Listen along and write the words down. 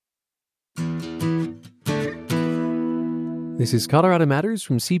This is Colorado Matters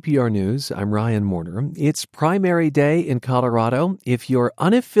from CPR News. I'm Ryan Morner. It's primary day in Colorado. If you're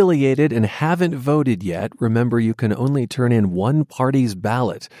unaffiliated and haven't voted yet, remember you can only turn in one party's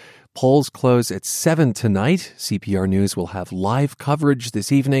ballot. Polls close at 7 tonight. CPR News will have live coverage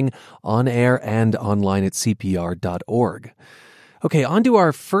this evening on air and online at cpr.org. Okay, on to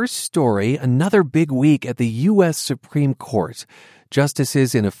our first story. Another big week at the U.S. Supreme Court.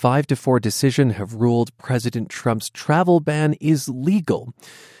 Justices in a 5-4 decision have ruled President Trump's travel ban is legal.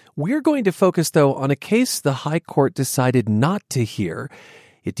 We're going to focus, though, on a case the High Court decided not to hear.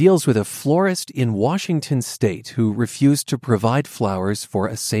 It deals with a florist in Washington state who refused to provide flowers for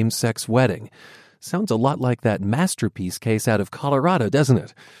a same-sex wedding. Sounds a lot like that Masterpiece case out of Colorado, doesn't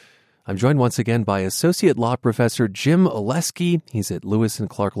it? I'm joined once again by Associate Law Professor Jim Oleski. He's at Lewis and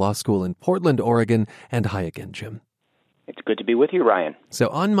Clark Law School in Portland, Oregon. And hi again, Jim. It's good to be with you, Ryan. So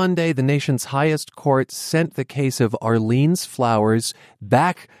on Monday, the nation's highest court sent the case of Arlene's Flowers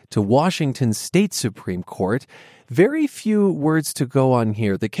back to Washington State Supreme Court. Very few words to go on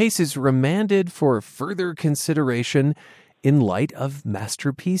here. The case is remanded for further consideration in light of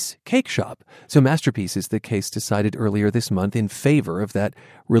Masterpiece Cake Shop. So Masterpiece is the case decided earlier this month in favor of that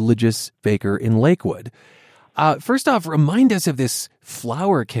religious baker in Lakewood. First off, remind us of this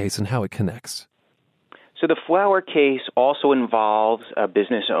flower case and how it connects. So the flower case also involves a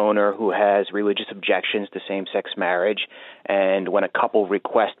business owner who has religious objections to same-sex marriage, and when a couple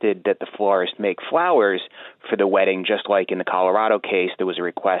requested that the florist make flowers for the wedding, just like in the Colorado case, there was a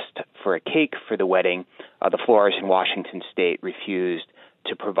request for a cake for the wedding, the florist in Washington state refused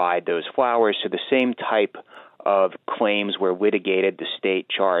to provide those flowers. So the same type of claims were litigated. The state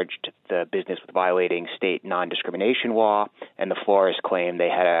charged the business with violating state non-discrimination law, and the florist claimed they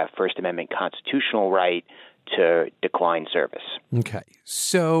had a First Amendment constitutional right to decline service. Okay.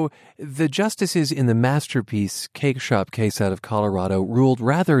 So the justices in the Masterpiece Cake Shop case out of Colorado ruled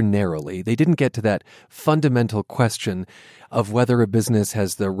rather narrowly. They didn't get to that fundamental question of whether a business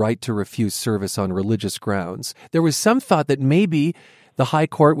has the right to refuse service on religious grounds. There was some thought that maybe the High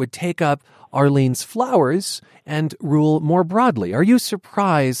Court would take up Arlene's Flowers and rule more broadly. Are you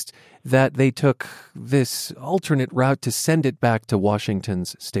surprised that they took this alternate route to send it back to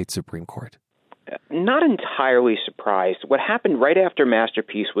Washington's state Supreme Court? Not entirely surprised. What happened right after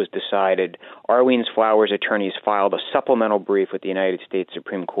Masterpiece was decided, Arlene's Flowers attorneys filed a supplemental brief with the United States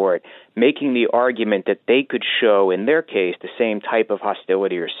Supreme Court, making the argument that they could show, in their case, the same type of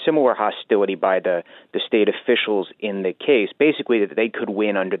hostility or similar hostility by the state officials in the case, basically that they could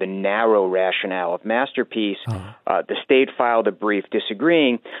win under the narrow rationale of Masterpiece. The state filed a brief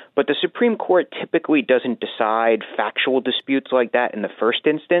disagreeing, but the Supreme Court typically doesn't decide factual disputes like that in the first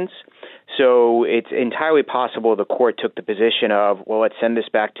instance. So it's entirely possible the court took the position of, well, let's send this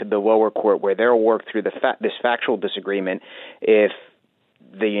back to the lower court where they'll work through this factual disagreement. If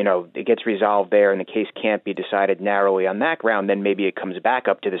it gets resolved there and the case can't be decided narrowly on that ground, then maybe it comes back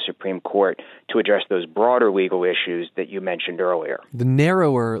up to the Supreme Court to address those broader legal issues that you mentioned earlier. The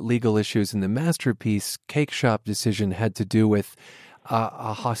narrower legal issues in the Masterpiece Cake Shop decision had to do with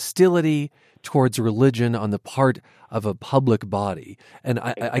a hostility towards religion on the part of a public body. And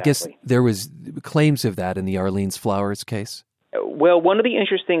I guess there was claims of that in the Arlene's Flowers case. Well, one of the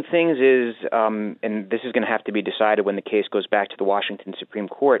interesting things is, and this is going to have to be decided when the case goes back to the Washington Supreme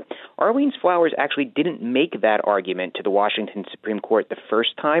Court, Arlene's Flowers actually didn't make that argument to the Washington Supreme Court the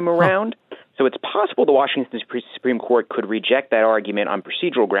first time around. So it's possible the Washington Supreme Court could reject that argument on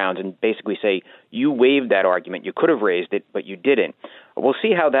procedural grounds and basically say, you waived that argument. You could have raised it, but you didn't. We'll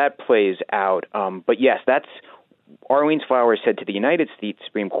see how that plays out. But yes, that's Arlene's Flowers said to the United States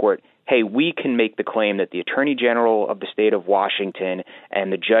Supreme Court, hey, we can make the claim that the Attorney General of the state of Washington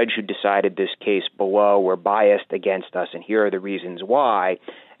and the judge who decided this case below were biased against us, and here are the reasons why.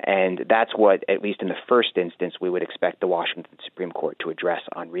 And that's what, at least in the first instance, we would expect the Washington Supreme Court to address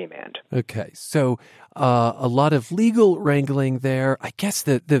on remand. Okay, so a lot of legal wrangling there. I guess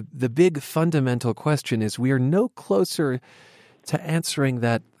the big fundamental question is we are no closer to answering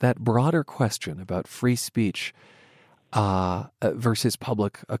that broader question about free speech versus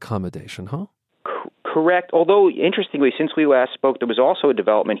public accommodation, huh? Correct. Although, interestingly, since we last spoke, there was also a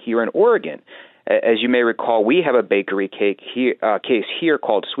development here in Oregon. As you may recall, we have a bakery case here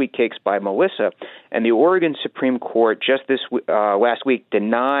called Sweet Cakes by Melissa, and the Oregon Supreme Court just last week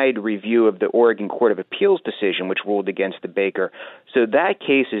denied review of the Oregon Court of Appeals decision, which ruled against the baker. So that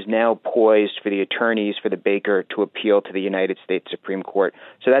case is now poised for the attorneys for the baker to appeal to the United States Supreme Court.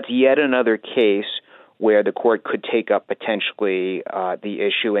 So that's yet another case where the court could take up potentially the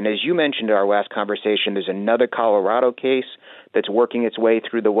issue. And as you mentioned in our last conversation, there's another Colorado case that's working its way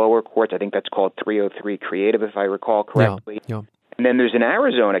through the lower courts. I think that's called 303 Creative, if I recall correctly. Yeah. And then there's an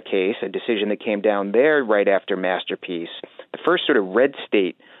Arizona case, a decision that came down there right after Masterpiece, the first sort of red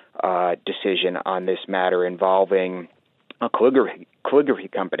state decision on this matter involving a calligraphy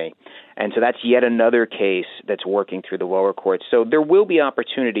company. And so that's yet another case that's working through the lower courts. So there will be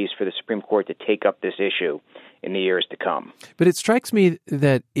opportunities for the Supreme Court to take up this issue in the years to come. But it strikes me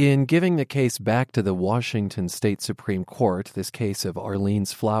that in giving the case back to the Washington State Supreme Court, this case of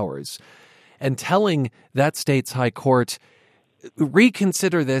Orleans Flowers, and telling that state's high court,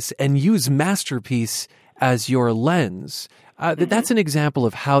 reconsider this and use Masterpiece as your lens, that's an example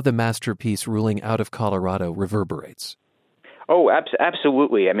of how the Masterpiece ruling out of Colorado reverberates. Oh,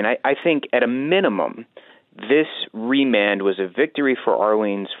 absolutely. I mean, I think at a minimum, this remand was a victory for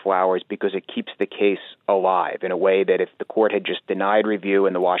Orleans Flowers because it keeps the case alive in a way that if the court had just denied review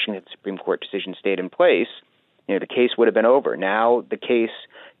and the Washington Supreme Court decision stayed in place, the case would have been over. Now the case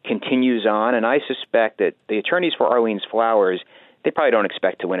continues on, and I suspect that the attorneys for Orleans Flowers, they probably don't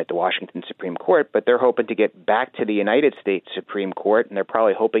expect to win at the Washington Supreme Court, but they're hoping to get back to the United States Supreme Court, and they're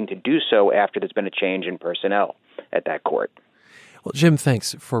probably hoping to do so after there's been a change in personnel at that court. Well, Jim,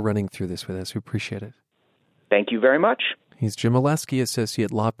 thanks for running through this with us. We appreciate it. Thank you very much. He's Jim Oleski,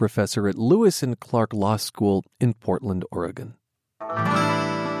 Associate Law Professor at Lewis and Clark Law School in Portland, Oregon.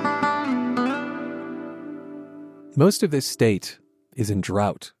 Most of this state is in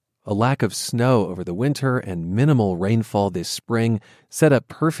drought. A lack of snow over the winter and minimal rainfall this spring set up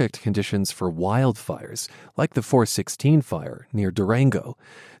perfect conditions for wildfires, like the 416 fire near Durango.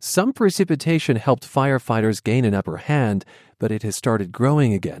 Some precipitation helped firefighters gain an upper hand, but it has started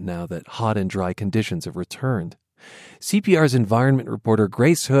growing again now that hot and dry conditions have returned. CPR's environment reporter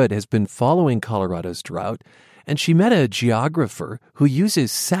Grace Hood has been following Colorado's drought, and she met a geographer who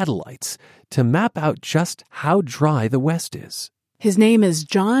uses satellites to map out just how dry the West is. His name is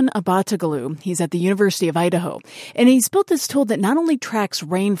John Abatoglou. He's at the University of Idaho. And he's built this tool that not only tracks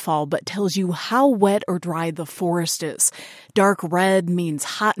rainfall, but tells you how wet or dry the forest is. Dark red means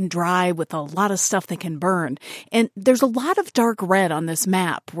hot and dry with a lot of stuff that can burn. And there's a lot of dark red on this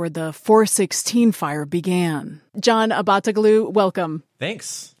map where the 416 fire began. John Abatoglou, welcome.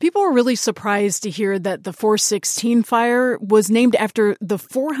 Thanks. People were really surprised to hear that the 416 fire was named after the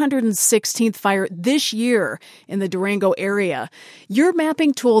 416th fire this year in the Durango area. Your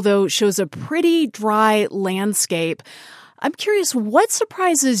mapping tool, though, shows a pretty dry landscape. I'm curious, what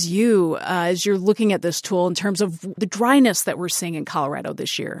surprises you as you're looking at this tool in terms of the dryness that we're seeing in Colorado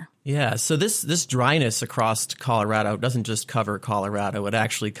this year? Yeah, so this dryness across Colorado doesn't just cover Colorado. It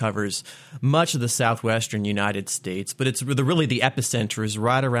actually covers much of the southwestern United States, but it's really the epicenter is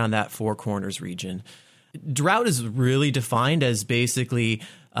right around that Four Corners region. Drought is really defined as basically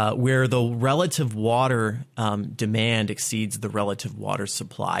where the relative water demand exceeds the relative water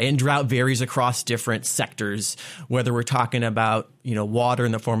supply. And drought varies across different sectors, whether we're talking about, water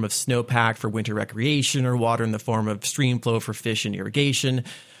in the form of snowpack for winter recreation or water in the form of stream flow for fish and irrigation.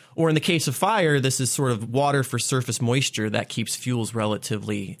 Or in the case of fire, this is sort of water for surface moisture that keeps fuels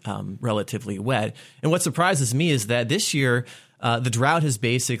relatively wet. And what surprises me is that this year, the drought has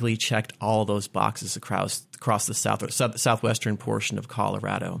basically checked all those boxes across the southwestern portion of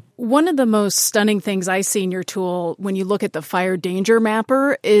Colorado. One of the most stunning things I see in your tool when you look at the fire danger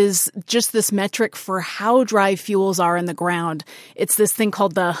mapper is just this metric for how dry fuels are in the ground. It's this thing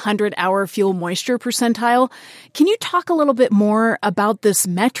called the 100-hour fuel moisture percentile. Can you talk a little bit more about this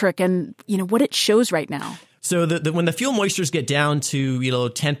metric and, what it shows right now? So when the fuel moistures get down to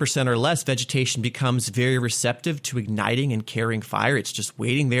 10% or less, vegetation becomes very receptive to igniting and carrying fire. It's just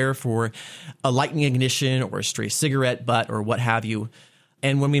waiting there for a lightning ignition or a stray cigarette butt or what have you.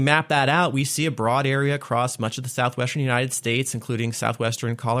 And when we map that out, we see a broad area across much of the southwestern United States, including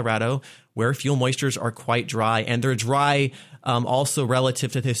southwestern Colorado, where fuel moistures are quite dry. And they're dry also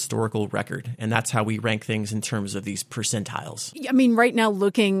relative to the historical record. And that's how we rank things in terms of these percentiles. I mean, right now,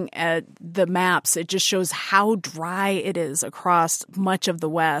 looking at the maps, it just shows how dry it is across much of the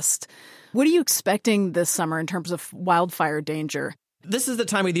West. What are you expecting this summer in terms of wildfire danger? This is the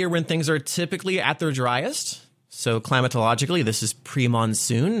time of the year when things are typically at their driest. So climatologically, this is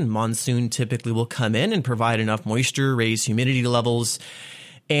pre-monsoon. Monsoon typically will come in and provide enough moisture, raise humidity levels,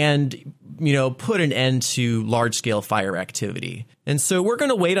 and, put an end to large-scale fire activity. And so we're going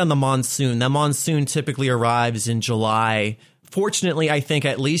to wait on the monsoon. The monsoon typically arrives in July. Fortunately, I think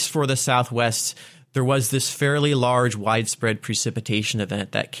at least for the Southwest, there was this fairly large, widespread precipitation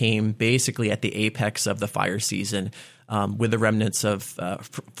event that came basically at the apex of the fire season with the remnants of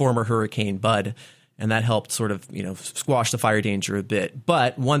former Hurricane Bud. And that helped sort of, squash the fire danger a bit.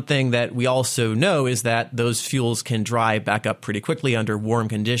 But one thing that we also know is that those fuels can dry back up pretty quickly under warm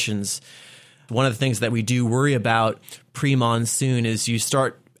conditions. One of the things that we do worry about pre-monsoon is you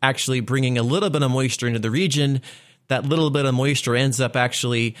start actually bringing a little bit of moisture into the region. That little bit of moisture ends up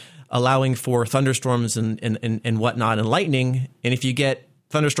actually allowing for thunderstorms and whatnot and lightning. And if you get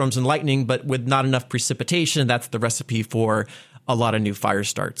thunderstorms and lightning, but with not enough precipitation, that's the recipe for a lot of new fire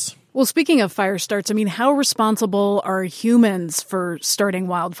starts. Well, speaking of fire starts, how responsible are humans for starting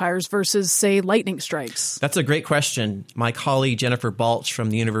wildfires versus, say, lightning strikes? That's a great question. My colleague Jennifer Balch from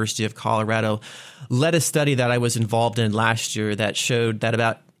the University of Colorado led a study that I was involved in last year that showed that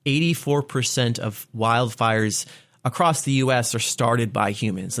about 84% of wildfires across the U.S. are started by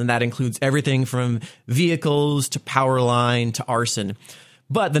humans, and that includes everything from vehicles to power line to arson.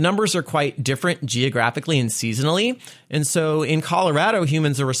 But the numbers are quite different geographically and seasonally. And so in Colorado,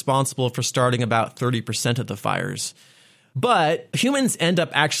 humans are responsible for starting about 30% of the fires. But humans end up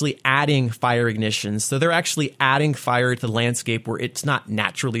actually adding fire ignitions. So they're actually adding fire to the landscape where it's not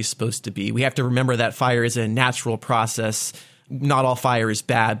naturally supposed to be. We have to remember that fire is a natural process. Not all fire is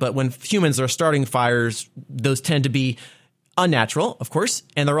bad. But when humans are starting fires, those tend to be unnatural, of course,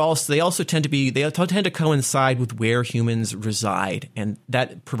 and they also tend to coincide with where humans reside, and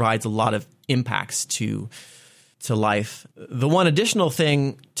that provides a lot of impacts to life. The one additional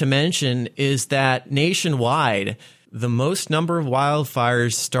thing to mention is that nationwide, the most number of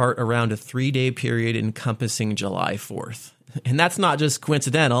wildfires start around a 3-day period encompassing July 4th. And that's not just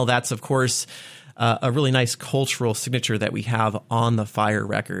coincidental. That's, of course, a really nice cultural signature that we have on the fire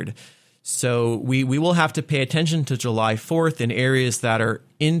record. So we will have to pay attention to July 4th in areas that are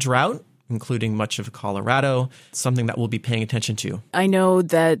in drought, including much of Colorado, something that we'll be paying attention to. I know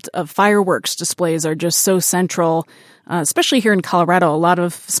that fireworks displays are just so central, especially here in Colorado. A lot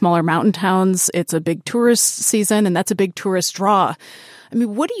of smaller mountain towns, it's a big tourist season, and that's a big tourist draw.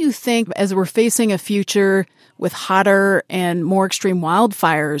 What do you think as we're facing a future with hotter and more extreme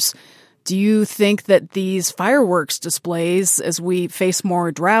wildfires? Do you think that these fireworks displays, as we face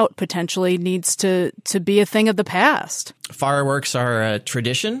more drought, potentially needs to be a thing of the past? Fireworks are a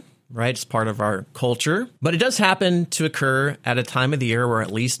tradition, right? It's part of our culture. But it does happen to occur at a time of the year where,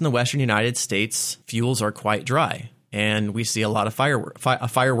 at least in the western United States, fuels are quite dry. And we see a lot of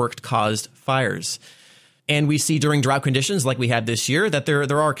firework-caused fires. And we see during drought conditions like we had this year that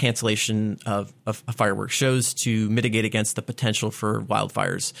there are cancellation of fireworks shows to mitigate against the potential for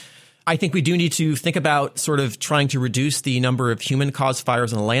wildfires. I think we do need to think about sort of trying to reduce the number of human-caused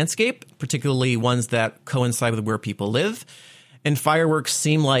fires in the landscape, particularly ones that coincide with where people live. And fireworks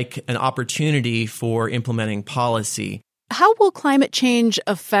seem like an opportunity for implementing policy. How will climate change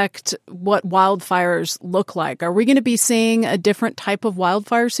affect what wildfires look like? Are we going to be seeing a different type of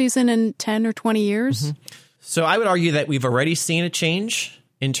wildfire season in 10 or 20 years? Mm-hmm. So I would argue that we've already seen a change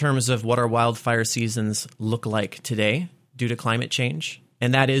in terms of what our wildfire seasons look like today due to climate change.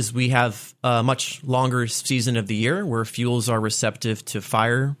 And that is, we have a much longer season of the year where fuels are receptive to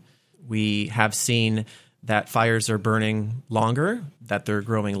fire. We have seen that fires are burning longer, that they're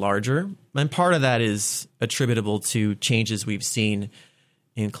growing larger. And part of that is attributable to changes we've seen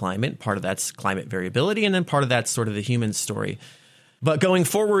in climate. Part of that's climate variability, and then part of that's sort of the human story. But going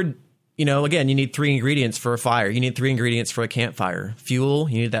forward, again, you need 3 ingredients for a fire. You need 3 ingredients for a campfire. Fuel,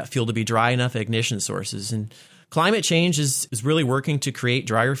 you need that fuel to be dry enough, ignition sources. And climate change is really working to create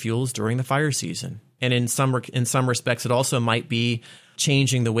drier fuels during the fire season. And in some respects, it also might be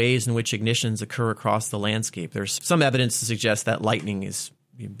changing the ways in which ignitions occur across the landscape. There's some evidence to suggest that lightning is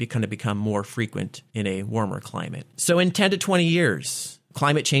going to become more frequent in a warmer climate. So in 10 to 20 years,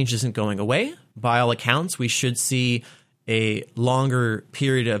 climate change isn't going away. By all accounts, we should see a longer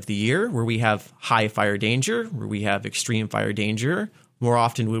period of the year where we have high fire danger, where we have extreme fire danger. More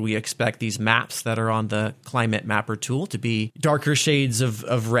often would we expect these maps that are on the Climate Mapper tool to be darker shades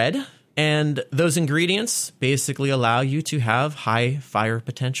of red. And those ingredients basically allow you to have high fire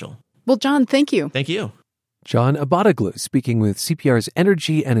potential. Well, John, thank you. Thank you. John Abadoglu speaking with CPR's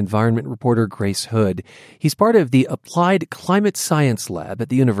energy and environment reporter Grace Hood. He's part of the Applied Climate Science Lab at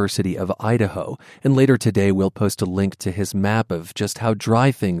the University of Idaho. And later today, we'll post a link to his map of just how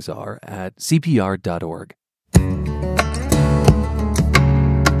dry things are at cpr.org.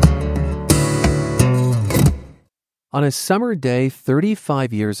 On a summer day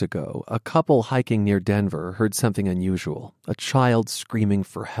 35 years ago, a couple hiking near Denver heard something unusual, a child screaming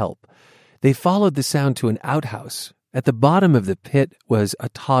for help. They followed the sound to an outhouse. At the bottom of the pit was a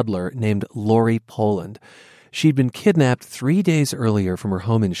toddler named Lori Poland. She'd been kidnapped 3 days earlier from her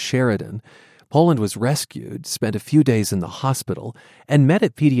home in Sheridan. Poland was rescued, spent a few days in the hospital, and met a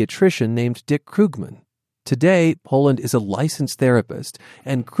pediatrician named Dick Krugman. Today, Poland is a licensed therapist,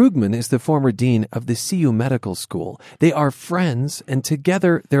 and Krugman is the former dean of the CU Medical School. They are friends, and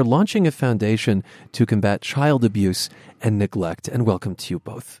together they're launching a foundation to combat child abuse and neglect. And welcome to you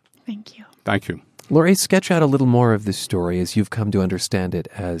both. Thank you. Thank you. Laurie, sketch out a little more of this story as you've come to understand it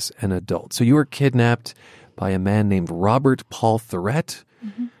as an adult. So you were kidnapped by a man named Robert Paul Thurett.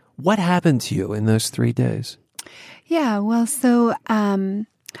 Mm-hmm. What happened to you in those 3 days? Yeah, well, so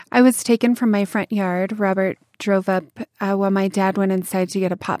I was taken from my front yard. Robert drove up while my dad went inside to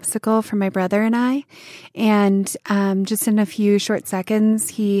get a popsicle for my brother and I. And just in a few short seconds,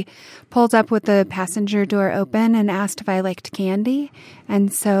 he pulled up with the passenger door open and asked if I liked candy.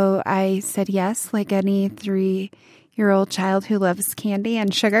 And so I said yes, like any 3-year-old child who loves candy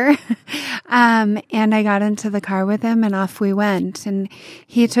and sugar. And I got into the car with him and off we went. And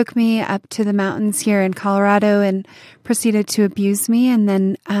he took me up to the mountains here in Colorado and proceeded to abuse me and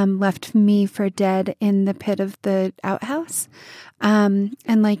then left me for dead in the pit of the outhouse. And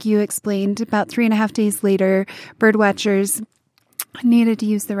like you explained, about 3.5 days later, bird watchers needed to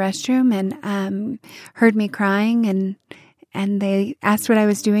use the restroom and heard me crying and they asked what I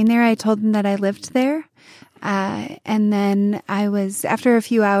was doing there. I told them that I lived there. And then I was, after a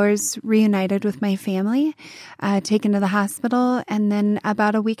few hours, reunited with my family, taken to the hospital, and then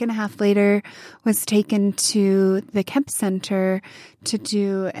about a week and a half later was taken to the Kemp Center to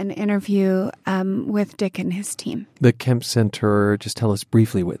do an interview with Dick and his team. The Kemp Center, just tell us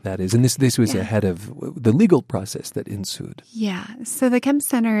briefly what that is. And this was ahead of the legal process that ensued. Yeah. So the Kemp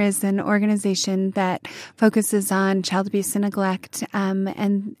Center is an organization that focuses on child abuse and neglect.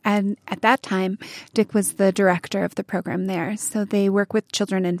 And at that time, Dick was the director of the program there. So they work with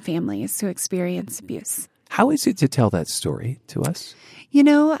children and families who experience abuse. How is it to tell that story to us? You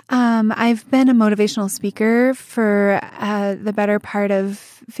know, I've been a motivational speaker for the better part of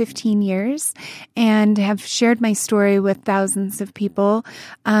 15 years and have shared my story with thousands of people.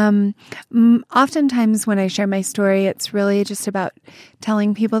 Oftentimes when I share my story, it's really just about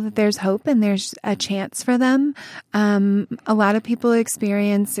telling people that there's hope and there's a chance for them. A lot of people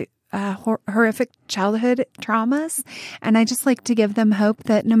experience horrific childhood traumas. And I just like to give them hope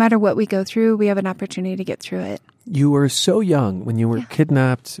that no matter what we go through, we have an opportunity to get through it. You were so young when you were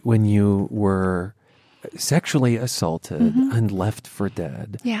kidnapped, when you were sexually assaulted and left for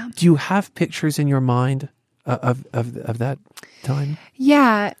dead. Yeah. Do you have pictures in your mind of that time?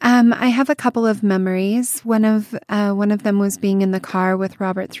 Yeah, I have a couple of memories. One of them was being in the car with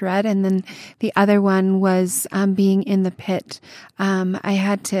Robert Thurett, and then the other one was being in the pit.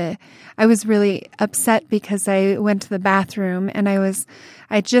 I was really upset because I went to the bathroom and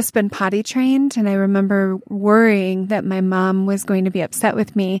I'd just been potty trained, and I remember worrying that my mom was going to be upset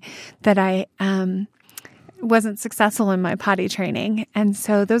with me that I wasn't successful in my potty training. And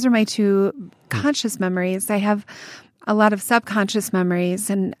so those are my two conscious memories. I have a lot of subconscious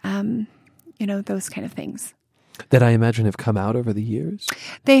memories and, those kind of things. That I imagine have come out over the years?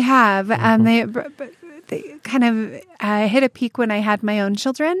 They have. They kind of hit a peak when I had my own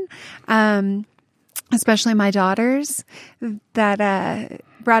children, especially my daughters, that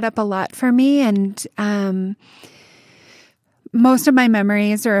brought up a lot for me. And most of my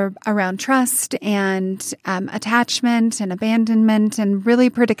memories are around trust and attachment and abandonment and really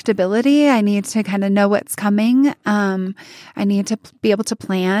predictability. I need to kind of know what's coming. I need to be able to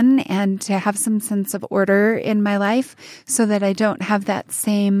plan and to have some sense of order in my life so that I don't have that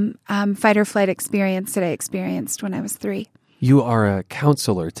same fight or flight experience that I experienced when I was 3. You are a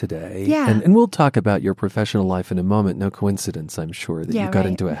counselor today. Yeah. And we'll talk about your professional life in a moment. No coincidence, I'm sure, that you got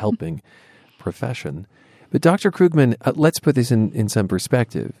into a helping profession. But Dr. Krugman, let's put this in some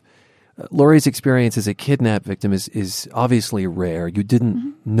perspective. Laurie's experience as a kidnap victim is obviously rare. You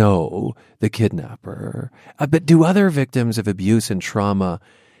didn't know the kidnapper. But do other victims of abuse and trauma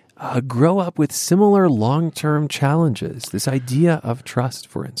grow up with similar long-term challenges? This idea of trust,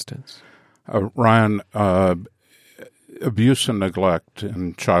 for instance. Ryan, abuse and neglect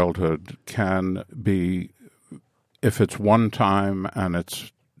in childhood can be, if it's one time and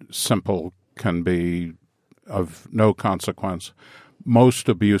it's simple, can be of no consequence. Most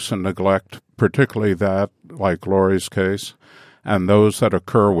abuse and neglect, particularly that, like Laurie's case, and those that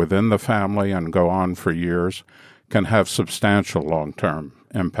occur within the family and go on for years, can have substantial long-term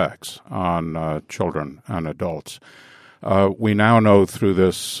impacts on children and adults. We now know through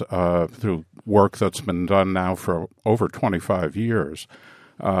this, through work that's been done now for over 25 years,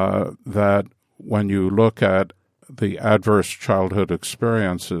 that when you look at the adverse childhood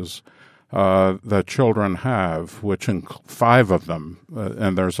experiences that children have, which 5 of them,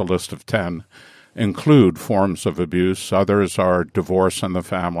 and there's a list of 10, include forms of abuse. Others are divorce in the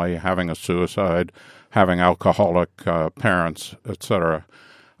family, having a suicide, having alcoholic parents, etc.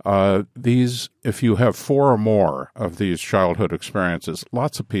 These, if you have 4 or more of these childhood experiences,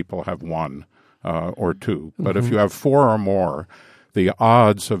 lots of people have 1 or 2, but if you have 4 or more, the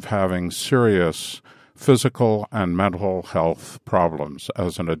odds of having serious physical and mental health problems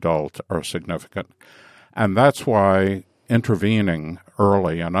as an adult are significant. And that's why intervening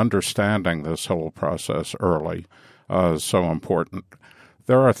early and understanding this whole process early is so important.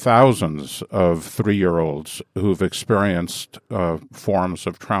 There are thousands of 3-year-olds who've experienced forms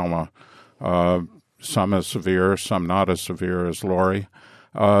of trauma, some as severe, some not as severe as Lori.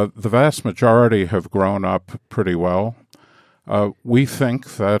 The vast majority have grown up pretty well. We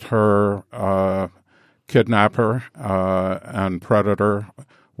think that her kidnapper and predator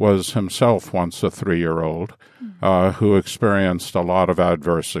was himself once a 3-year-old who experienced a lot of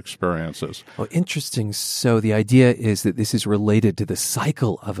adverse experiences. Oh, interesting. So the idea is that this is related to the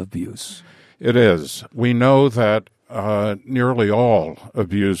cycle of abuse. It is. We know that nearly all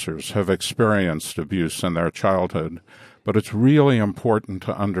abusers have experienced abuse in their childhood, but it's really important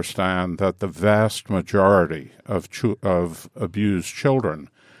to understand that the vast majority of abused children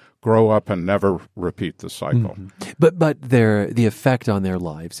grow up and never repeat the cycle. But the effect on their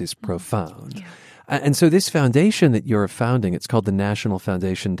lives is profound. Yeah. And so this foundation that you're founding, it's called the National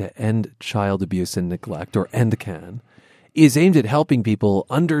Foundation to End Child Abuse and Neglect, or NCAN, is aimed at helping people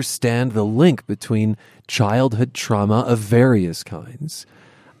understand the link between childhood trauma of various kinds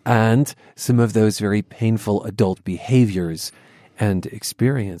and some of those very painful adult behaviors and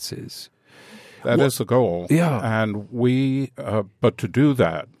experiences. That is the goal. Yeah. And but to do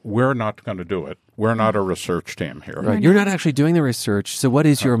that, we're not going to do it. We're not a research team here. Right. You're not actually doing the research. So what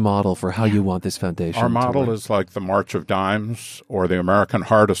is your model for how you want this foundation Our to model work? is like the March of Dimes or the American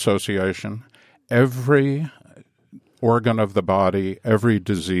Heart Association. Every organ of the body, every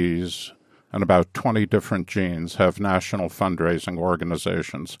disease, and about 20 different genes have national fundraising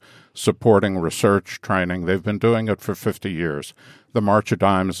organizations supporting research, training. They've been doing it for 50 years. The March of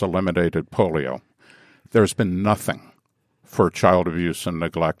Dimes eliminated polio. There's been nothing for child abuse and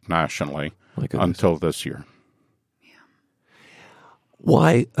neglect nationally until this year.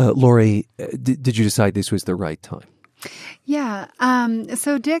 Why, Lori, did you decide this was the right time? Yeah.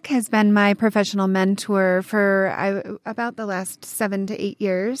 So Dick has been my professional mentor for about the last 7 to 8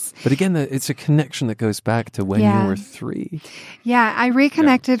 years. But again, it's a connection that goes back to when you were 3. Yeah. I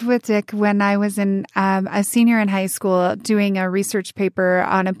reconnected with Dick when I was a senior in high school doing a research paper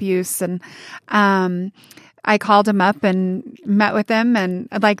on abuse. And I called him up and met with him and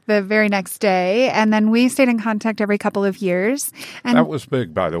like the very next day. And then we stayed in contact every couple of years. And that was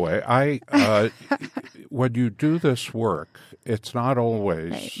big, by the way. When you do this work, it's not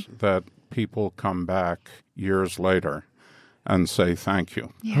always that people come back years later and say thank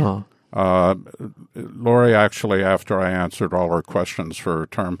you. Yeah. Lori actually, after I answered all her questions for her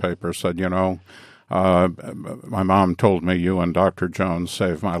term paper, said, my mom told me you and Dr. Jones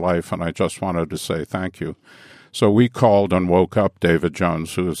saved my life, and I just wanted to say thank you. So we called and woke up David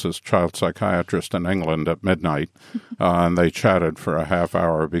Jones, who is this child psychiatrist in England, at midnight, and they chatted for a half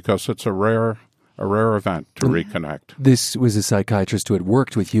hour because it's a rare event to reconnect. This was a psychiatrist who had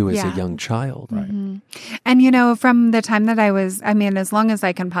worked with you as a young child. Right. Mm-hmm. And, from the time that as long as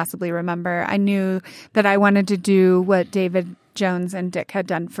I can possibly remember, I knew that I wanted to do what David Jones and Dick had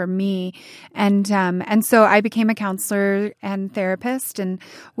done for me. And so I became a counselor and therapist and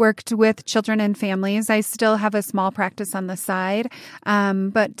worked with children and families. I still have a small practice on the side.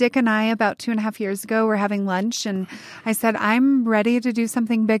 But Dick and I, about 2.5 years ago, were having lunch and I said, I'm ready to do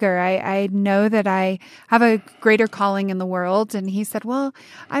something bigger. I know that I have a greater calling in the world. And he said, well,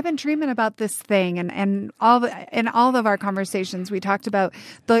 I've been dreaming about this thing. And in all of our conversations, we talked about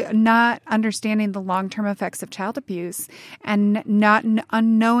the not understanding the long-term effects of child abuse and not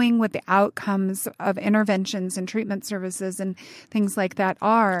unknowing what the outcomes of interventions and treatment services and things like that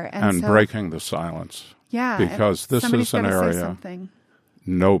are. And so, breaking the silence. Yeah. Because this is an area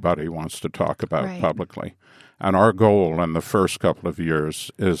nobody wants to talk about publicly. And our goal in the first couple of years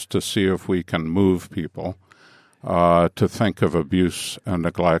is to see if we can move people to think of abuse and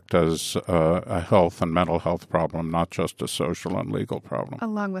neglect as a health and mental health problem, not just a social and legal problem.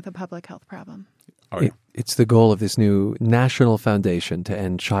 Along with a public health problem. It's the goal of this new National Foundation to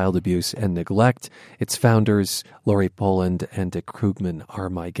End Child Abuse and Neglect. Its founders, Lori Poland and Dick Krugman, are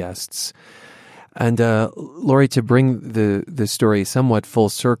my guests. And Lori, to bring the story somewhat full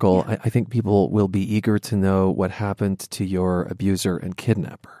circle, I think people will be eager to know what happened to your abuser and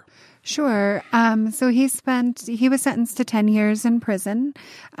kidnapper. Sure. So he was sentenced to 10 years in prison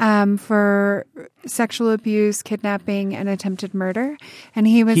for sexual abuse, kidnapping, and attempted murder. And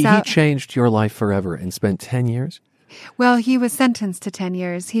he changed your life forever and spent 10 years? Well, he was sentenced to 10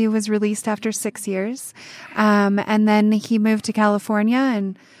 years. He was released after 6 years. And then he moved to California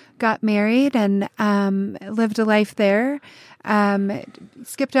and got married and lived a life there.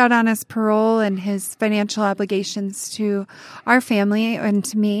 Skipped out on his parole and his financial obligations to our family and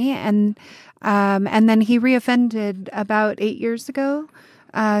to me. And then he reoffended about 8 years ago.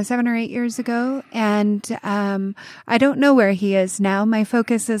 7 or 8 years ago. And I don't know where he is now. My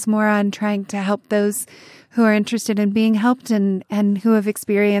focus is more on trying to help those who are interested in being helped and who have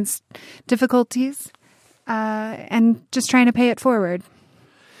experienced difficulties and just trying to pay it forward.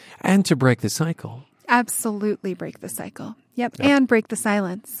 And to break the cycle. Absolutely break the cycle. Yep. And break the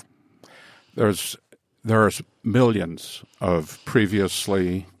silence. There's millions of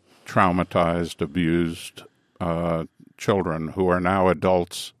previously traumatized, abused children who are now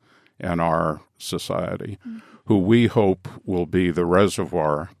adults in our society, who we hope will be the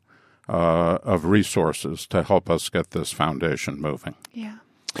reservoir of resources to help us get this foundation moving. Yeah.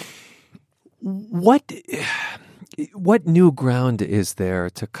 What new ground is there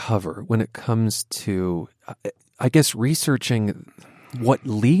to cover when it comes to, I guess, researching what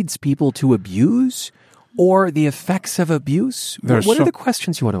leads people to abuse or the effects of abuse? What are the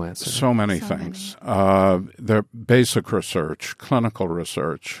questions you want to answer? So many things. The basic research, clinical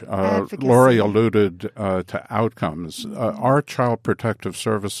research. Lori alluded to outcomes. Our child protective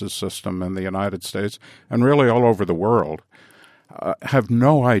services system in the United States and really all over the world have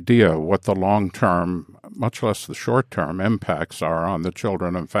no idea what the long-term, much less the short-term impacts are on the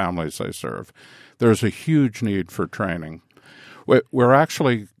children and families they serve. There's a huge need for training. We're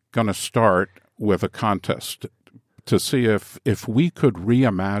actually going to start with a contest to see if we could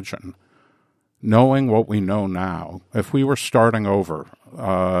reimagine, knowing what we know now, if we were starting over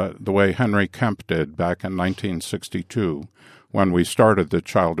the way Henry Kemp did back in 1962 when we started the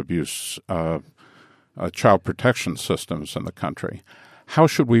child abuse child protection systems in the country. How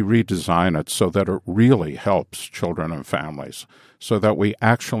should we redesign it so that it really helps children and families, so that we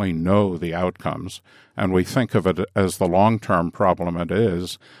actually know the outcomes and we think of it as the long-term problem it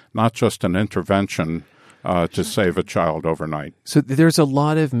is, not just an intervention to save a child overnight? So there's a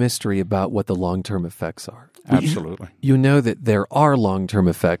lot of mystery about what the long-term effects are. Absolutely. You know that there are long-term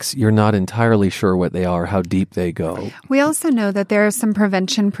effects. You're not entirely sure what they are, how deep they go. We also know that there are some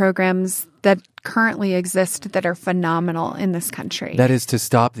prevention programs that currently exist that are phenomenal in this country. That is to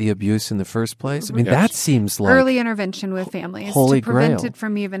stop the abuse in the first place? I mean, that seems like early intervention with families Holy to prevent Grail. it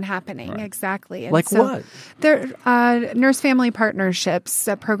from even happening. Right. Exactly. And like so what? There nurse-family partnerships,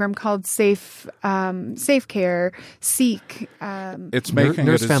 a program called Safe Care, Seek. It's making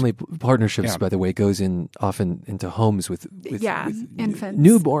nurse-family partnerships, by the way, goes often into homes with infants,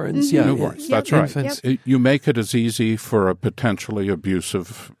 newborns. Mm-hmm. Yeah, newborns. That's right. Infants. You make it as easy for a potentially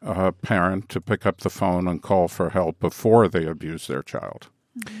abusive parent to pick up the phone and call for help before they abuse their child.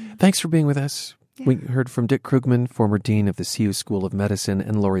 Mm-hmm. Thanks for being with us. Yeah. We heard from Dick Krugman, former dean of the CU School of Medicine,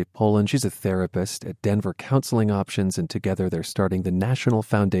 and Lori Poland. She's a therapist at Denver Counseling Options, and together they're starting the National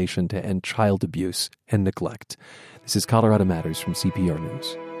Foundation to End Child Abuse and Neglect. This is Colorado Matters from CPR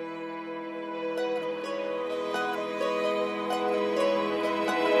News.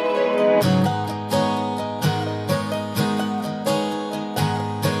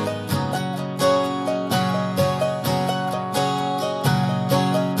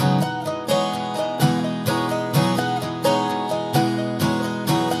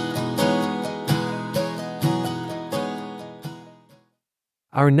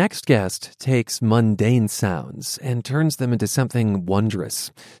 Our next guest takes mundane sounds and turns them into something wondrous.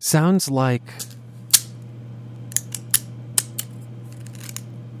 Sounds like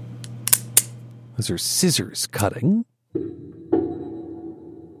those are scissors cutting.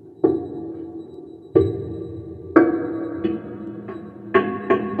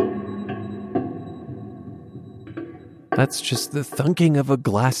 That's just the thunking of a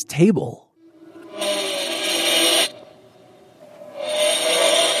glass table.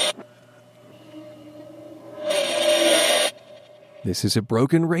 This is a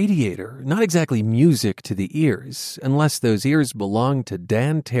broken radiator, not exactly music to the ears, unless those ears belong to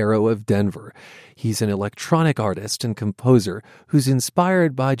Dan Taro of Denver. He's an electronic artist and composer who's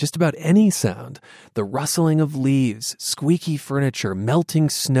inspired by just about any sound. The rustling of leaves, squeaky furniture, melting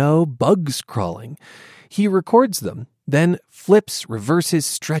snow, bugs crawling. He records them, then flips, reverses,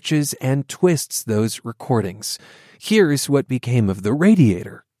 stretches, and twists those recordings. Here's what became of the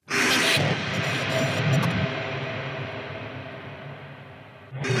radiator.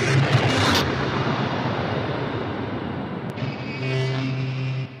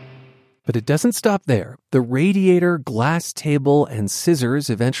 But it doesn't stop there. The radiator, glass table, and scissors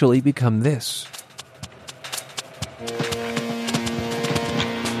eventually become this.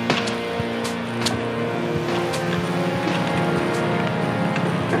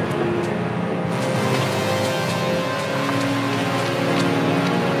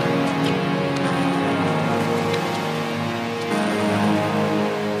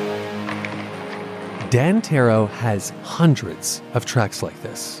 Dan Tero has hundreds of tracks like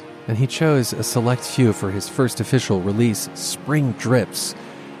this, and he chose a select few for his first official release, Spring Drips.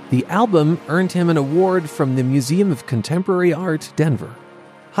 The album earned him an award from the Museum of Contemporary Art, Denver.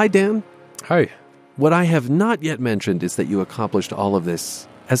 Hi, Dan. Hi. What I have not yet mentioned is that you accomplished all of this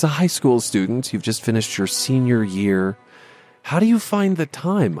as a high school student. You've just finished your senior year. How do you find the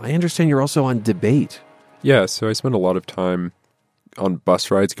time? I understand you're also on debate. Yeah, so I spent a lot of time on bus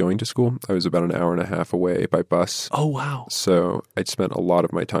rides going to school. I was about an hour and a half away by bus. Oh, wow. So I spent a lot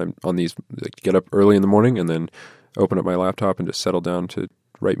of my time on these, like, get up early in the morning and then open up my laptop and just settle down to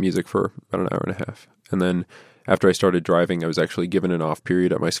write music for about an hour and a half. And then after I started driving, I was actually given an off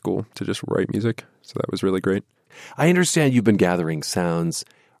period at my school to just write music. So that was really great. I understand you've been gathering sounds,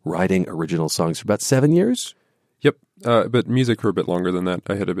 writing original songs for about 7 years? Yep. But music for a bit longer than that.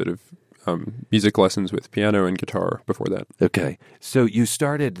 I had a bit of music lessons with piano and guitar before that. Okay. So you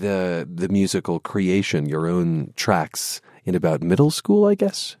started the musical creation, your own tracks, in about middle school, I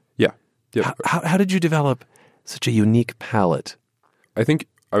guess? Yeah. Yep. How did you develop such a unique palette? I think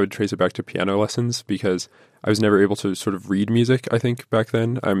I would trace it back to piano lessons because I was never able to sort of read music, I think, back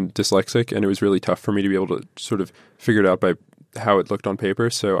then. I'm dyslexic, and it was really tough for me to be able to sort of figure it out by how it looked on paper.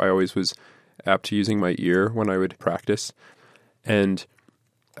 So I always was apt to using my ear when I would practice. And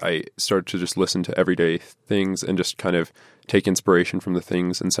I started to just listen to everyday things and just kind of take inspiration from the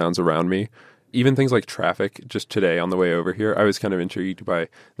things and sounds around me. Even things like traffic, just today on the way over here, I was kind of intrigued by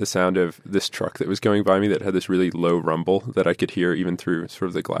the sound of this truck that was going by me that had this really low rumble that I could hear even through sort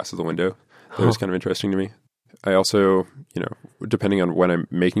of the glass of the window. That was kind of interesting to me. I also, depending on when I'm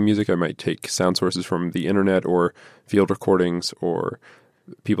making music, I might take sound sources from the internet or field recordings or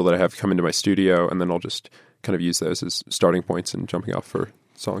people that I have come into my studio, and then I'll just kind of use those as starting points and jumping off for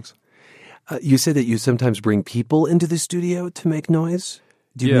songs. You said that you sometimes bring people into the studio to make noise?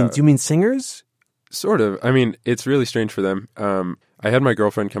 Do you mean singers? Sort of. I mean, it's really strange for them. I had my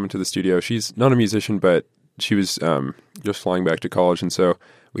girlfriend come into the studio. She's not a musician, but she was just flying back to college, and so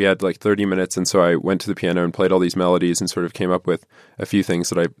we had like 30 minutes, and so I went to the piano and played all these melodies and sort of came up with a few things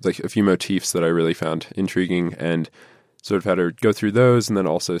that a few motifs that I really found intriguing, and sort of had her go through those and then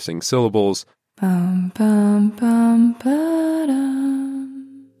also sing syllables. Bum, bum, bum,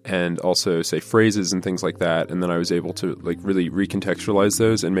 and also say phrases and things like that. And then I was able to like really recontextualize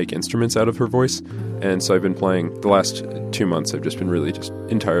those and make instruments out of her voice. And so I've been playing the last 2 months. I've just been really just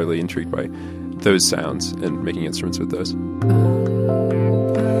entirely intrigued by those sounds and making instruments with those.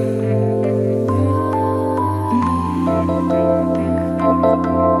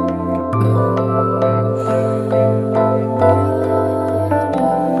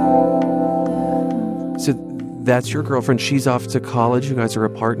 So that's your girlfriend. She's off to college. You guys are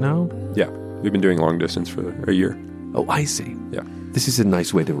apart now? Yeah. We've been doing long distance for a year. Oh, I see. Yeah. This is a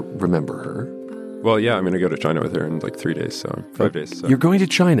nice way to remember her. Well, yeah, I'm going to go to China with her in like 3 days, so 5 days. So. You're going to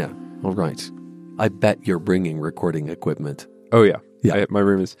China. All right. I bet you're bringing recording equipment. Oh, yeah. Yeah. My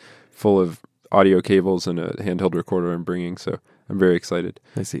room is full of audio cables and a handheld recorder I'm bringing, so I'm very excited.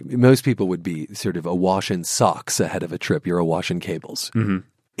 I see. Most people would be sort of awash in socks ahead of a trip. You're awash in cables. Mm-hmm.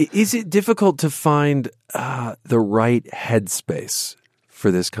 Is it difficult to find the right headspace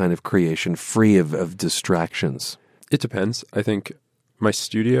for this kind of creation, free of distractions? It depends. I think my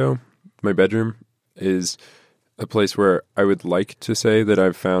studio, my bedroom, is a place where I would like to say that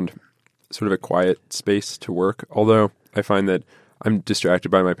I've found sort of a quiet space to work, although I find that I'm distracted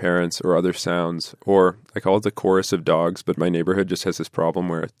by my parents or other sounds, or I call it the chorus of dogs, but my neighborhood just has this problem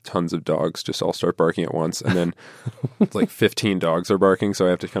where tons of dogs just all start barking at once, and then like 15 dogs are barking, so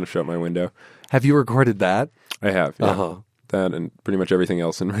I have to kind of shut my window. Have you recorded that? I have, yeah. Uh-huh. That and pretty much everything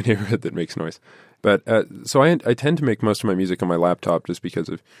else in my neighborhood that makes noise. But so I tend to make most of my music on my laptop just because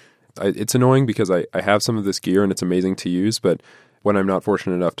of, it's annoying because I have some of this gear and it's amazing to use, but when I'm not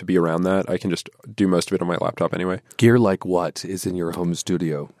fortunate enough to be around that, I can just do most of it on my laptop anyway. Gear like what is in your home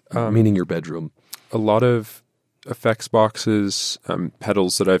studio, meaning your bedroom? A lot of effects boxes,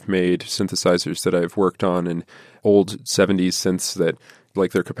 pedals that I've made, synthesizers that I've worked on, and old 70s synths that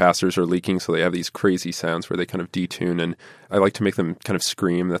like their capacitors are leaking, so they have these crazy sounds where they kind of detune, and I like to make them kind of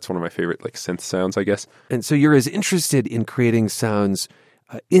scream. That's one of my favorite like synth sounds, I guess. And so you're as interested in creating sounds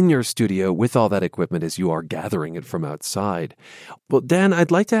in your studio with all that equipment as you are gathering it from outside. Well, Dan,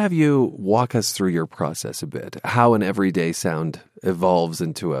 I'd like to have you walk us through your process a bit, how an everyday sound evolves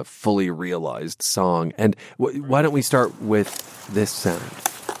into a fully realized song. And why don't we start with this sound?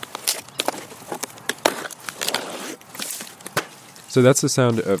 So that's the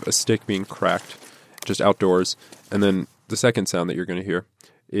sound of a stick being cracked, just outdoors. And then the second sound that you're going to hear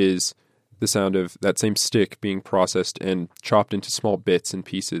is the sound of that same stick being processed and chopped into small bits and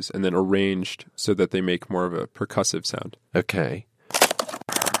pieces and then arranged so that they make more of a percussive sound. Okay.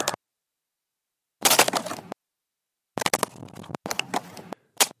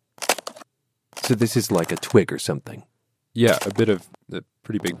 So this is like a twig or something? Yeah, a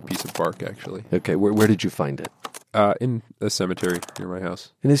pretty big piece of bark, actually. Okay, where did you find it? In a cemetery near my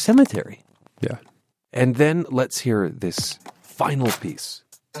house. In a cemetery? Yeah. And then let's hear this final piece.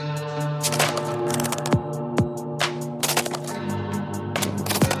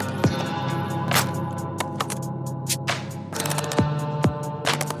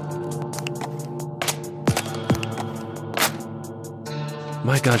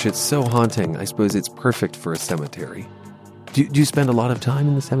 My gosh, it's so haunting. I suppose it's perfect for a cemetery. Do you spend a lot of time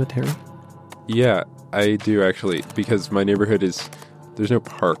in the cemetery? Yeah, I do actually, because my neighborhood there's no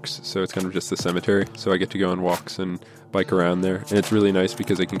parks, so it's kind of just the cemetery. So I get to go on walks and bike around there. And it's really nice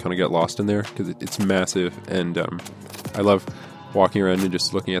because I can kind of get lost in there because it's massive. And I love walking around and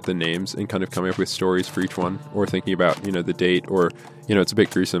just looking at the names and kind of coming up with stories for each one, or thinking about, the date, or, it's a bit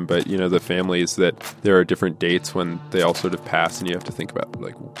gruesome, but, the families that there are different dates when they all sort of pass, and you have to think about,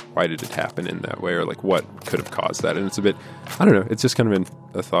 like, why did it happen in that way, or, like, what could have caused that? And it's a bit, I don't know, it's just kind of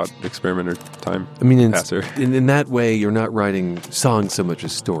a thought experiment or time passer. In that way, you're not writing songs so much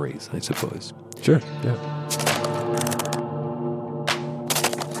as stories, I suppose. Sure, yeah.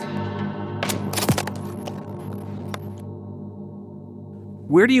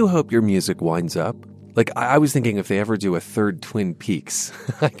 Where do you hope your music winds up? Like, I was thinking if they ever do a third Twin Peaks,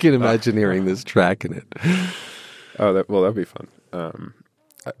 I can imagine hearing this track in it. Oh, that'd be fun.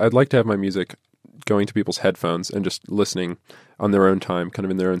 I'd like to have my music going to people's headphones and just listening on their own time, kind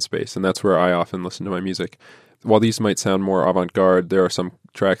of in their own space. And that's where I often listen to my music. While these might sound more avant-garde, there are some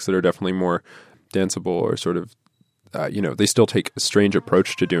tracks that are definitely more danceable or sort of, they still take a strange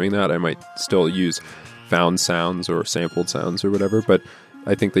approach to doing that. I might still use found sounds or sampled sounds or whatever, but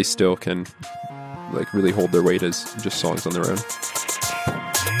I think they still can like really hold their weight as just songs on their own.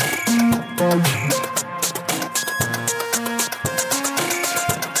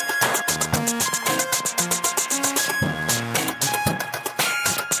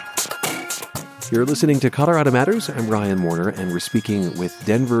 You're listening to Colorado Matters. I'm Ryan Warner, and we're speaking with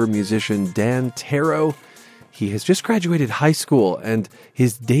Denver musician Dan Tero. He has just graduated high school, and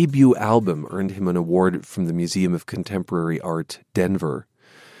his debut album earned him an award from the Museum of Contemporary Art, Denver.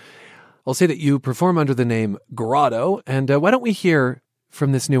 I'll say that you perform under the name Grotto, and why don't we hear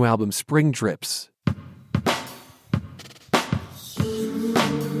from this new album, Spring Drips?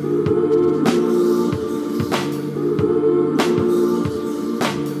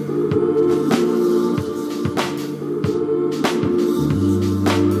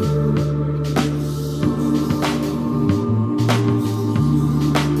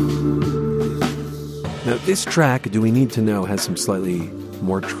 Now, this track, Do We Need to Know, has some slightly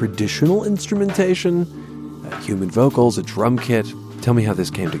more traditional instrumentation, human vocals, a drum kit. Tell me how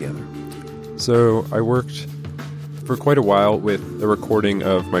this came together. So I worked for quite a while with a recording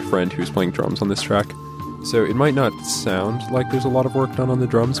of my friend who's playing drums on this track. So it might not sound like there's a lot of work done on the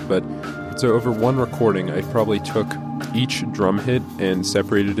drums, but so over one recording, I probably took each drum hit and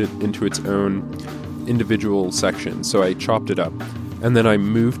separated it into its own individual section. So I chopped it up. And then I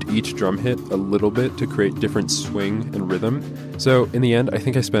moved each drum hit a little bit to create different swing and rhythm. So in the end, I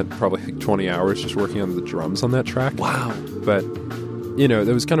think I spent probably like 20 hours just working on the drums on that track. Wow. But, that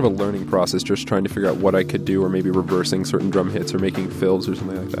was kind of a learning process, just trying to figure out what I could do, or maybe reversing certain drum hits or making fills or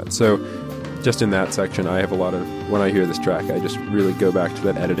something like that. So just in that section, I have a lot of, when I hear this track, I just really go back to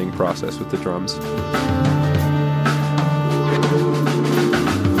that editing process with the drums.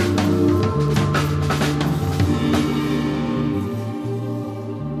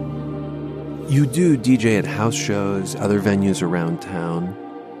 You do DJ at house shows, other venues around town.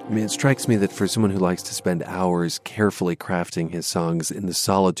 I mean, it strikes me that for someone who likes to spend hours carefully crafting his songs in the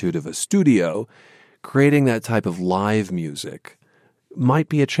solitude of a studio, creating that type of live music might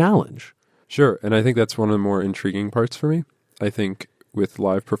be a challenge. Sure, and I think that's one of the more intriguing parts for me. I think with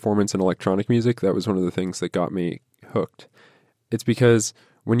live performance and electronic music, that was one of the things that got me hooked. It's because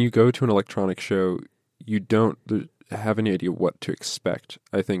when you go to an electronic show, you don't have any idea what to expect.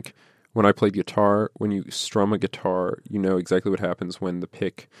 I think when I played guitar, when you strum a guitar, you know exactly what happens when the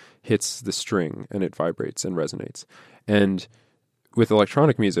pick hits the string and it vibrates and resonates. And with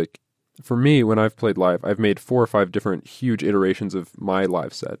electronic music, for me, when I've played live, I've made 4 or 5 different huge iterations of my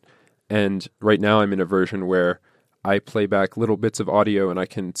live set. And right now I'm in a version where I play back little bits of audio and I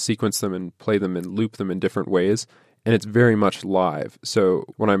can sequence them and play them and loop them in different ways. And it's very much live. So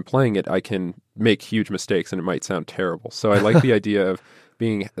when I'm playing it, I can make huge mistakes and it might sound terrible. So I like the idea of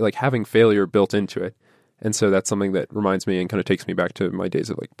being like having failure built into it. And so that's something that reminds me and kind of takes me back to my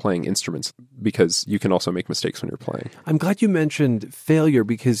days of like playing instruments, because you can also make mistakes when you're playing. I'm glad you mentioned failure,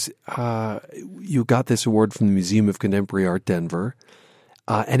 because you got this award from the Museum of Contemporary Art, Denver,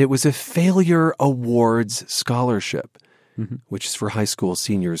 and it was a Failure Awards scholarship, which is for high school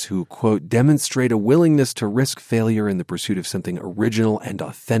seniors who, quote, demonstrate a willingness to risk failure in the pursuit of something original and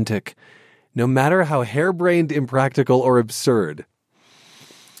authentic, no matter how harebrained, impractical, or absurd.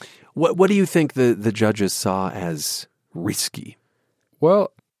 What do you think the judges saw as risky?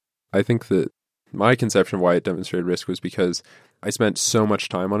 Well, I think that my conception of why it demonstrated risk was because I spent so much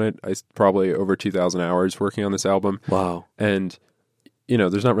time on it. I probably over 2,000 hours working on this album. Wow. And, you know,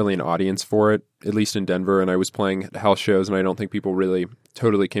 there's not really an audience for it, at least in Denver. And I was playing house shows, and I don't think people really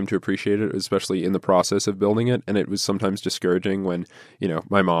totally came to appreciate it, especially in the process of building it. And it was sometimes discouraging when, you know,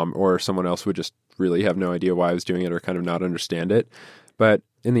 my mom or someone else would just really have no idea why I was doing it or kind of not understand it. But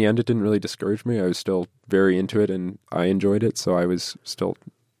in the end, it didn't really discourage me. I was still very into it and I enjoyed it. So I was still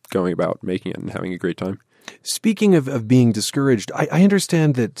going about making it and having a great time. Speaking of being discouraged, I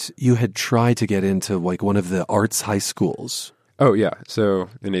understand that you had tried to get into like one of the arts high schools. Oh, yeah. So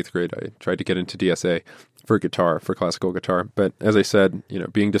in 8th grade, I tried to get into DSA for guitar, for classical guitar. But as I said, you know,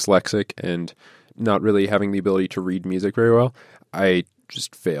 being dyslexic and not really having the ability to read music very well, I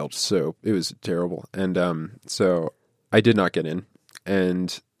just failed. So it was terrible. And so I did not get in.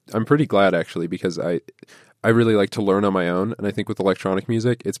 And I'm pretty glad, actually, because I really like to learn on my own. And I think with electronic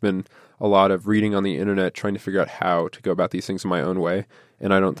music, it's been a lot of reading on the internet, trying to figure out how to go about these things in my own way.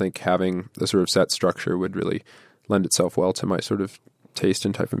 And I don't think having a sort of set structure would really lend itself well to my sort of taste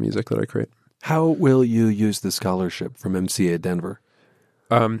and type of music that I create. How will you use the scholarship from MCA Denver?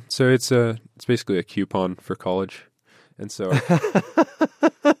 So it's basically a coupon for college. And so...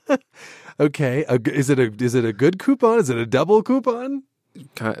 Okay. Is it a good coupon? Is it a double coupon?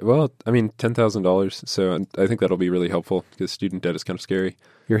 Well, I mean, $10,000. So I think that'll be really helpful because student debt is kind of scary.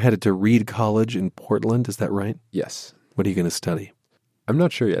 You're headed to Reed College in Portland. Is that right? Yes. What are you going to study? I'm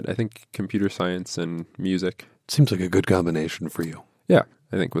not sure yet. I think computer science and music. Seems like a good combination for you. Yeah.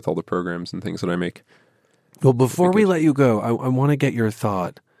 I think with all the programs and things that I make. Well, before we let you go, I want to get your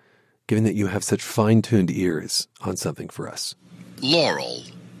thought, given that you have such fine-tuned ears, on something for us. Laurel.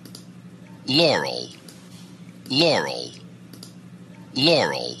 Laurel. Laurel.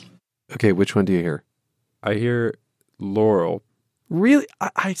 Laurel. Okay, which one do you hear? I hear Laurel. Really?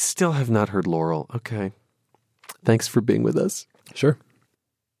 I still have not heard Laurel. Okay. Thanks for being with us. Sure.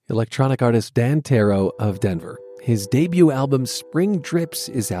 Electronic artist Dan Tero of Denver. His debut album, Spring Drips,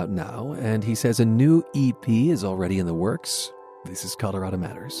 is out now, and he says a new EP is already in the works. This is Colorado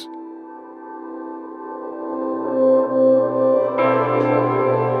Matters.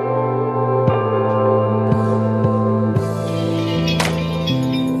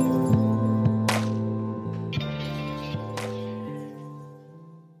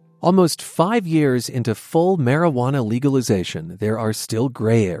 Almost 5 years into full marijuana legalization, there are still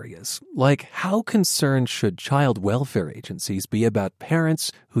gray areas, like how concerned should child welfare agencies be about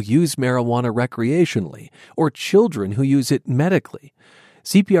parents who use marijuana recreationally or children who use it medically.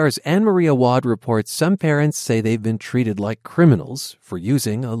 CPR's Anne-Marie Awad reports some parents say they've been treated like criminals for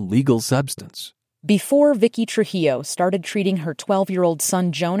using a legal substance. Before Vicky Trujillo started treating her 12-year-old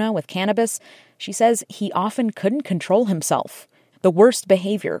son Jonah with cannabis, she says he often couldn't control himself. The worst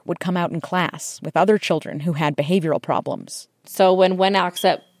behavior would come out in class with other children who had behavioral problems. So when one acts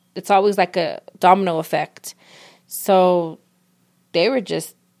up, it's always like a domino effect. So they were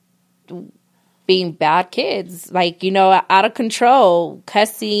just being bad kids, like, you know, out of control,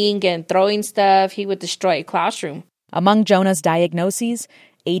 cussing and throwing stuff. He would destroy a classroom. Among Jonah's diagnoses,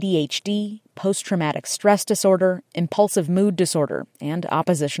 ADHD, post-traumatic stress disorder, impulsive mood disorder, and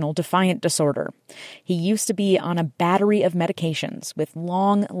oppositional defiant disorder. He used to be on a battery of medications with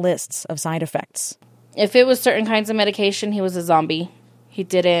long lists of side effects. If it was certain kinds of medication, he was a zombie. He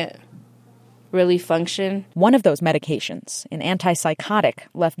didn't really function. One of those medications, an antipsychotic,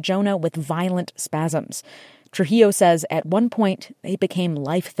 left Jonah with violent spasms. Trujillo says at one point they became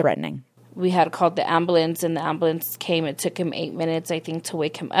life-threatening. we had called the ambulance, and the ambulance came. It took him 8 minutes, I think, to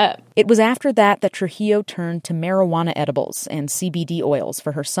wake him up. It was after that Trujillo turned to marijuana edibles and CBD oils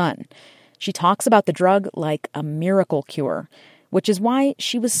for her son. She talks about the drug like a miracle cure, which is why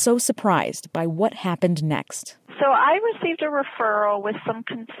she was so surprised by what happened next. So I received a referral with some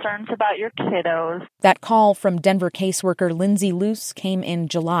concerns about your kiddos. That call from Denver caseworker Lindsay Luce came in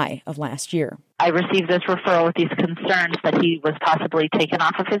July of last year. I received this referral with these concerns that he was possibly taken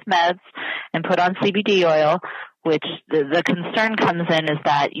off of his meds and put on CBD oil, which the concern comes in is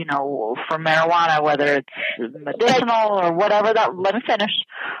that, for marijuana, whether it's medicinal or whatever that, let me finish,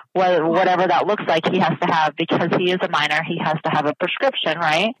 whatever that looks like, he has to have, because he is a minor, he has to have a prescription,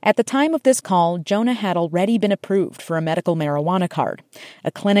 right? At the time of this call, Jonah had already been approved for a medical marijuana card.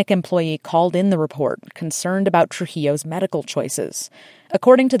 A clinic employee called in the report, concerned about Trujillo's medical choices.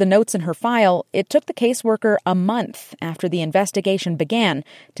 According to the notes in her file, it took the caseworker a month after the investigation began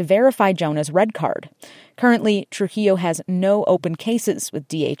to verify Jonah's red card. Currently, Trujillo has no open cases with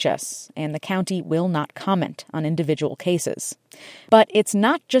DHS, and the county will not comment on individual cases. But it's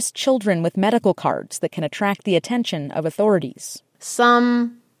not just children with medical cards that can attract the attention of authorities.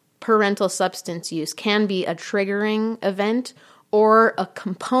 Some parental substance use can be a triggering event or a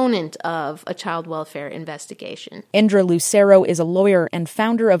component of a child welfare investigation. Indra Lucero is a lawyer and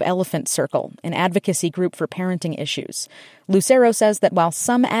founder of Elephant Circle, an advocacy group for parenting issues. Lucero says that while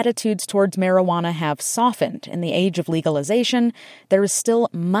some attitudes towards marijuana have softened in the age of legalization, there is still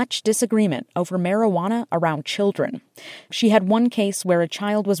much disagreement over marijuana around children. She had one case where a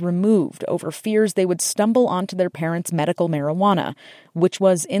child was removed over fears they would stumble onto their parents' medical marijuana, which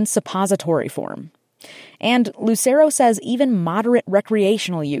was in suppository form. And Lucero says even moderate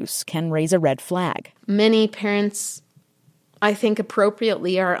recreational use can raise a red flag. Many parents, I think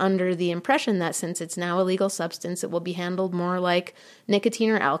appropriately, are under the impression that since it's now a legal substance, it will be handled more like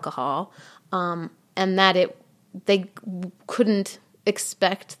nicotine or alcohol, and that they couldn't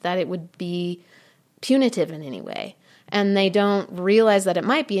expect that it would be punitive in any way. And they don't realize that it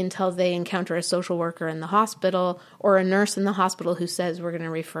might be until they encounter a social worker in the hospital or a nurse in the hospital who says, we're going to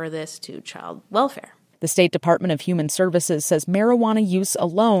refer this to child welfare. The State Department of Human Services says marijuana use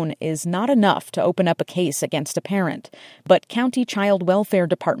alone is not enough to open up a case against a parent, but county child welfare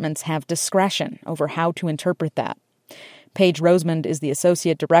departments have discretion over how to interpret that. Paige Rosemond is the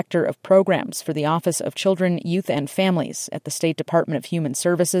Associate Director of Programs for the Office of Children, Youth, and Families at the State Department of Human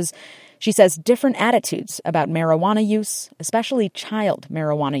Services. She says different attitudes about marijuana use, especially child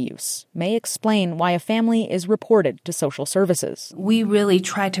marijuana use, may explain why a family is reported to social services. We really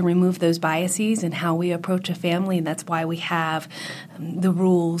try to remove those biases in how we approach a family, and that's why we have the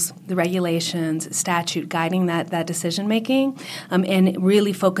rules, the regulations, statute guiding that decision-making, and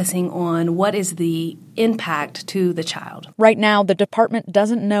really focusing on what is the impact to the child. Right now, the department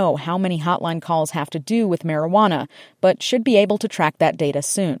doesn't know how many hotline calls have to do with marijuana, but should be able to track that data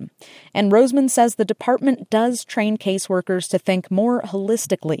soon. And Rosemond says the department does train caseworkers to think more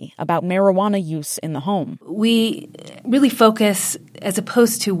holistically about marijuana use in the home. We really focus, as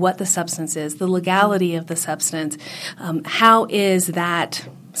opposed to what the substance is, the legality of the substance, how is that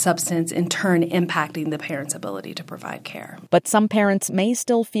substance in turn impacting the parent's ability to provide care. But some parents may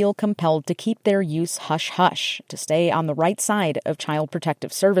still feel compelled to keep their use hush-hush to stay on the right side of Child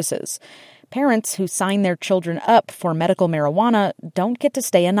Protective Services. Parents who sign their children up for medical marijuana don't get to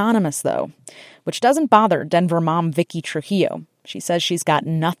stay anonymous, though, which doesn't bother Denver mom Vicky Trujillo. She says she's got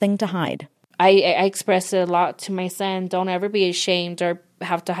nothing to hide. I express it a lot to my son. Don't ever be ashamed or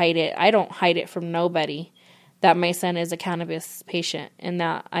have to hide it. I don't hide it from nobody that my son is a cannabis patient and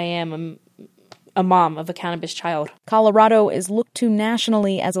that I am a mom of a cannabis child. Colorado is looked to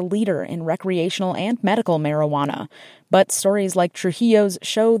nationally as a leader in recreational and medical marijuana. But stories like Trujillo's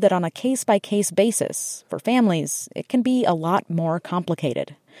show that on a case-by-case basis, for families, it can be a lot more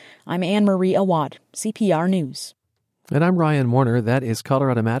complicated. I'm Anne-Marie Awad, CPR News. And I'm Ryan Warner. That is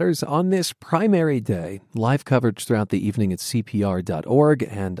Colorado Matters on this primary day. Live coverage throughout the evening at CPR.org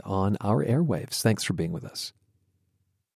and on our airwaves. Thanks for being with us.